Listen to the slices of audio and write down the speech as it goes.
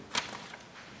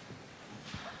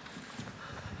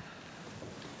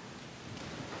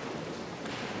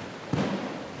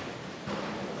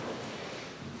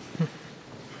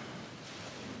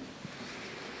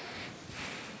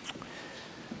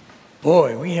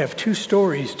Boy, we have two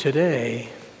stories today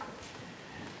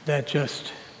that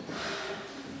just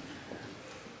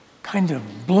kind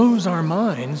of blows our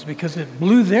minds because it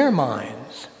blew their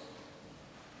minds.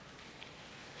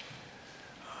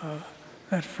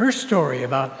 That first story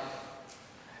about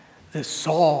this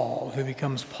Saul who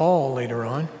becomes Paul later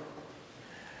on,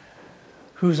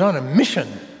 who's on a mission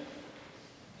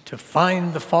to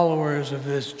find the followers of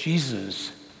this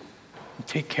Jesus and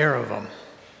take care of them.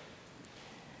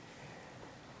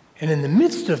 And in the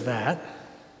midst of that,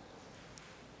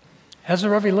 has a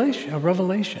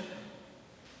revelation.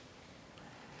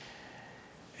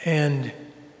 And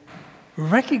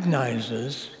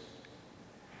recognizes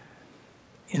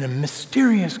in a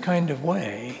mysterious kind of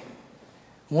way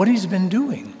what he's been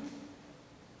doing.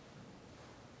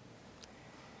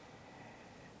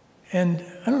 And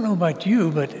I don't know about you,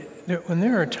 but when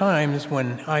there are times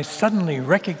when I suddenly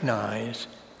recognize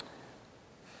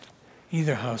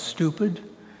either how stupid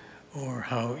or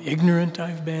how ignorant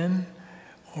I've been,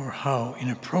 or how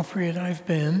inappropriate I've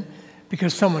been,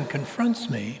 because someone confronts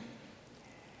me,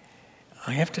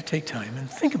 I have to take time and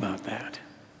think about that.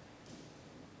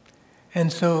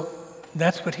 And so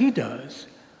that's what he does,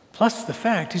 plus the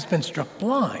fact he's been struck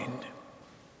blind.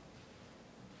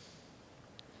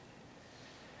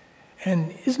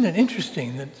 And isn't it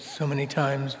interesting that so many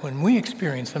times when we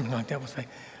experience something like that, we'll say,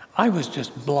 I was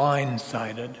just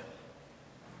blindsided.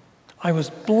 I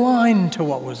was blind to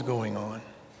what was going on.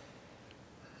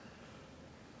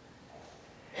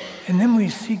 And then we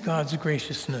see God's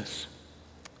graciousness.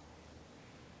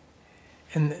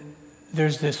 And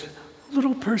there's this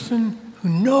little person who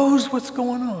knows what's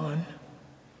going on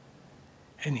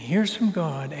and hears from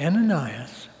God,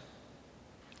 Ananias,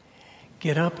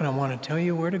 get up and I want to tell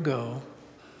you where to go.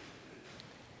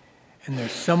 And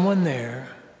there's someone there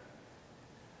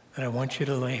that I want you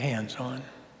to lay hands on.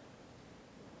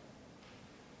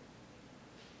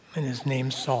 And his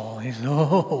name's Saul. He says,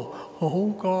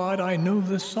 oh God, I know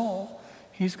this Saul.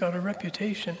 He's got a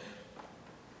reputation.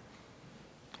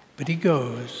 But he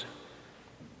goes.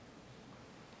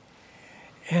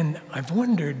 And I've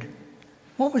wondered,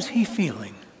 what was he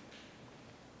feeling?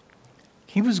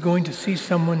 He was going to see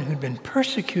someone who'd been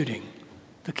persecuting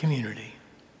the community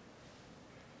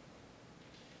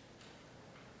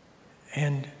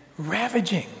and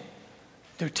ravaging.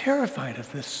 They're terrified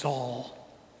of this Saul.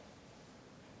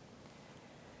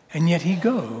 And yet he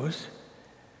goes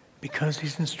because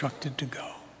he's instructed to go.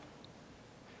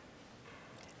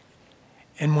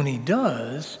 And when he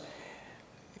does,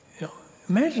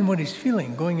 imagine what he's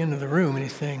feeling going into the room, and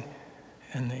he's saying,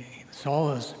 and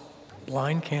Saul is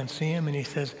blind, can't see him, and he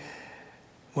says,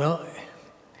 well,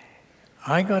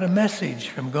 I got a message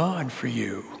from God for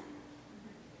you.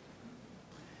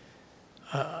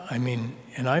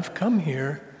 And I've come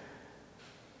here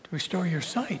to restore your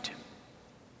sight.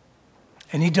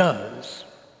 And he does.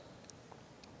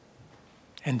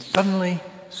 And suddenly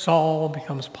Saul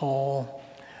becomes Paul.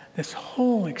 This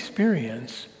whole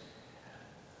experience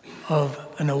of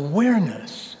an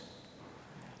awareness.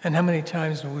 And how many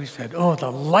times have we said, oh,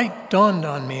 the light dawned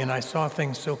on me and I saw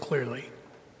things so clearly.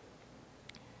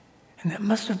 And that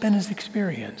must have been his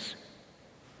experience.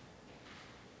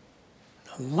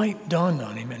 The light dawned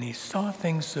on him and he saw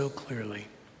things so clearly.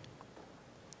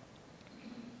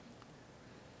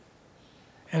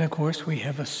 And of course, we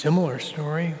have a similar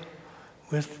story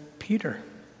with Peter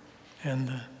and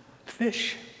the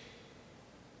fish.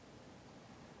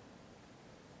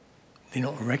 They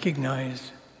don't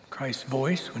recognize Christ's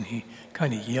voice when he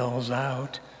kind of yells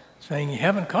out, saying, you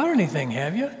haven't caught anything,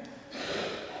 have you?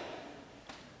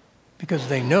 Because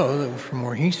they know that from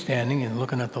where he's standing and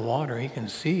looking at the water, he can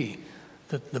see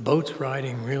that the boat's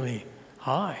riding really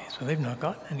high, so they've not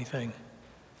gotten anything.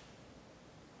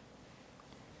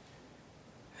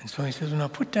 And so he says, well, now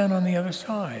put down on the other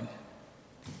side.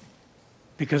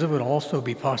 Because it would also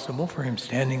be possible for him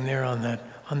standing there on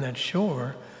that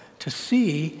shore to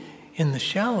see in the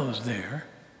shallows there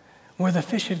where the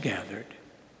fish had gathered.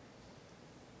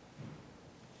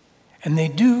 And they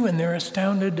do, and they're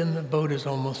astounded, and the boat is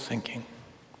almost sinking.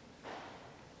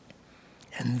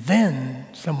 And then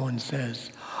someone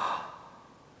says,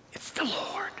 it's the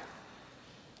Lord.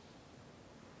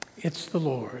 It's the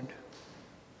Lord.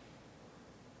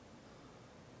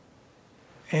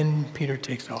 And Peter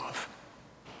takes off.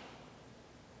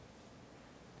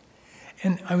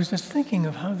 And I was just thinking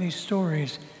of how these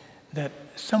stories that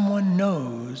someone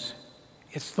knows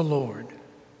it's the Lord.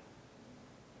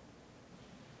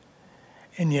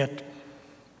 And yet,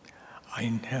 I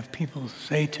have people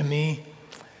say to me,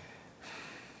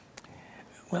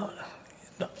 well,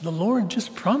 the Lord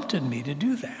just prompted me to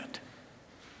do that.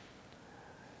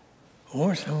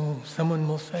 Or someone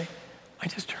will say, I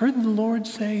just heard the Lord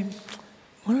say,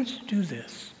 why don't you do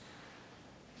this?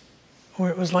 Or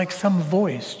it was like some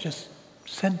voice just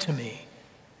said to me,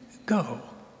 go,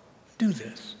 do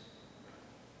this.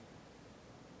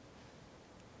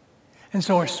 And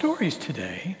so our stories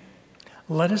today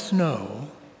let us know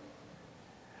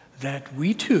that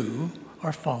we too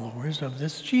are followers of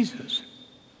this Jesus.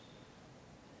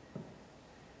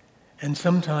 And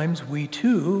sometimes we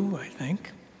too, I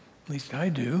think, at least I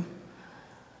do,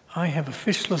 I have a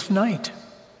fishless night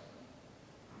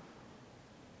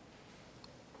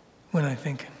when I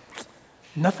think,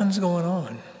 nothing's going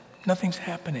on, nothing's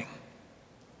happening.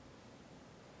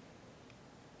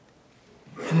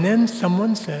 And then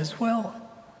someone says, well,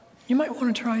 you might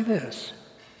want to try this.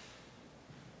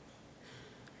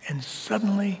 And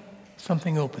suddenly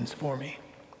something opens for me.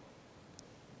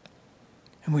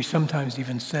 And we sometimes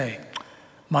even say,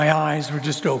 my eyes were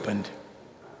just opened.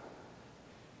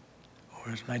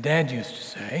 Or as my dad used to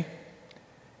say,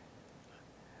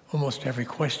 almost every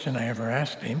question I ever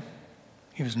asked him,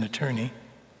 he was an attorney,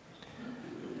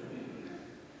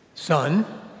 son,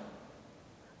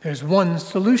 there's one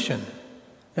solution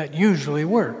that usually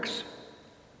works.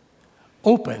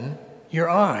 Open your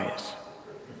eyes.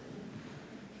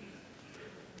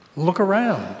 Look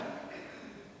around.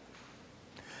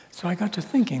 So I got to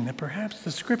thinking that perhaps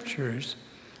the scriptures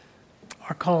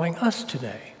are calling us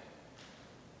today.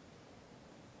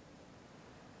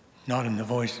 Not in the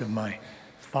voice of my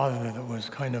father that was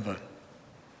kind of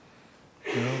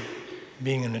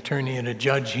being an attorney and a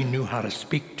judge, he knew how to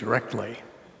speak directly.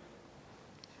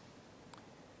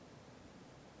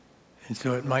 And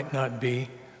so it might not be,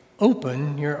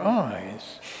 open your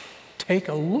eyes, take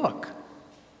a look.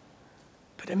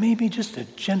 But it may be just a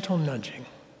gentle nudging.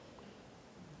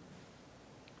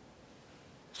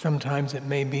 Sometimes it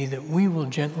may be that we will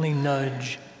gently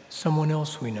nudge someone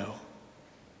else we know.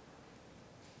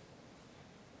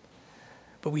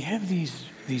 But we have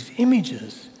these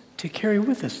images to carry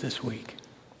with us this week.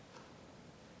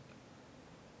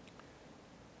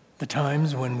 The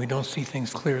times when we don't see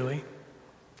things clearly,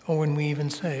 or when we even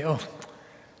say, oh,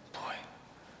 boy,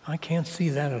 I can't see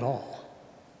that at all.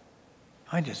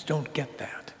 I just don't get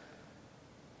that.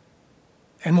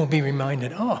 And we'll be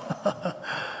reminded, oh,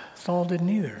 Saul didn't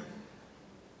either.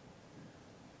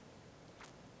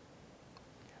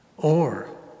 Or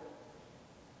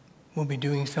we'll be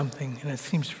doing something and it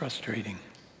seems frustrating.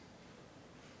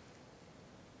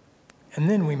 And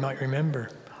then we might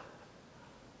remember,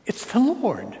 it's the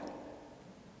Lord.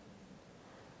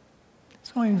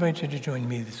 So I invite you to join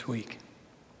me this week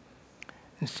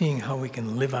in seeing how we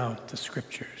can live out the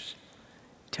scriptures,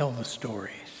 tell the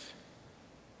stories,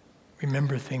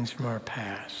 remember things from our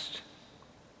past,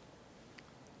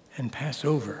 and pass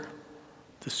over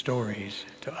the stories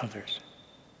to others.